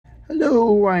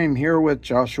Hello, I'm here with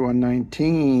Joshua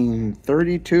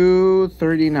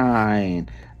 19:32-39,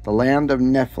 the land of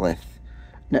Nephlith.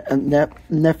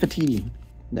 Nefertiti.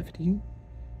 Nefertiti? I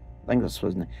think this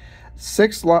was name.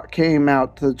 6 Lot came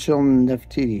out to the children of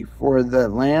Nefertiti for the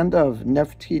land of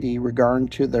Nefertiti regarding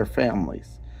to their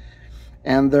families.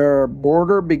 And their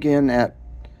border began at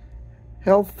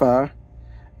Helpha,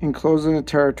 enclosing the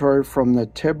territory from the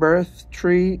Tibereth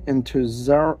tree into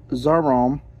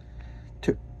Zarom,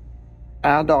 to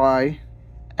Adabai,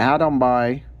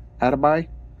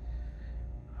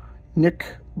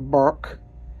 Nikbark,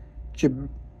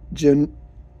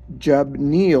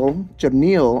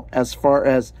 Jabneel, as far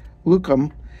as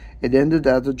Lucum. It ended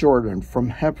at the Jordan. From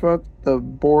Hepha, the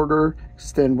border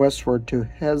extended westward to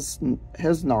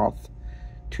Hesnoth,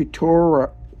 to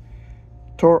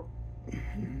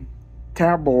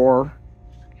Tabor,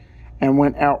 and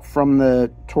went out from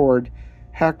toward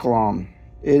Hakelon.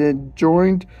 It had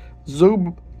joined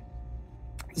Zebuel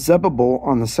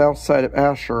on the south side of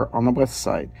Asher on the west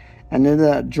side, and then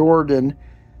at Judah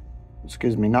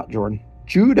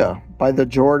by the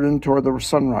Jordan toward the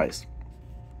sunrise.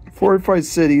 45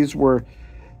 cities were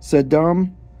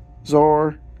Zedum,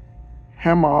 Zor,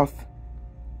 Hamath,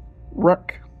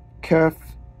 Rekketh,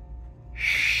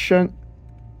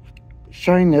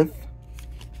 Shineth,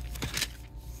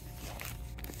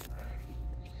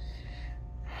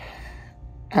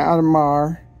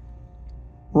 Admar,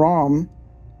 Ram,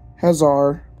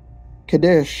 Hazar,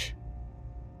 Kadesh,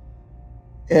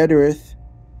 Edrith,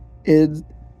 In,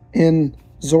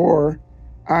 Zor,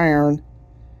 Iron,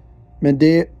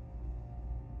 Migdeel,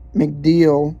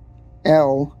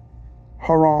 El,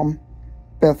 Haram,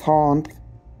 Beth-Hanth,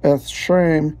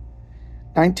 Beth-Shem,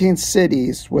 19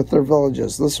 cities with their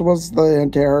villages. This was the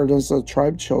inheritance of the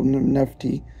tribe children of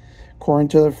Nephthah, according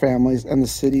to their families, and the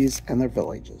cities and their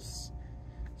villages.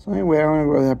 So anyway, I'm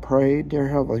going to pray. Dear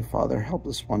Heavenly Father, help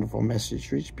this wonderful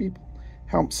message reach people.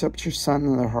 Help accept your Son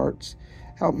in their hearts.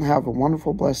 Help them have a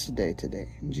wonderful, blessed day today.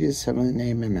 In Jesus' heavenly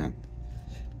name, amen.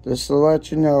 Just to let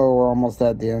you know, we're almost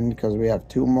at the end because we have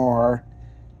 2 more,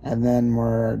 and then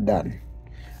we're done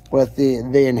with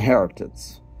the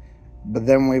inheritance. But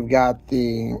then we've got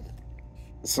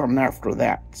something after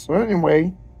that. So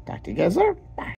anyway, talk to you guys later. Bye.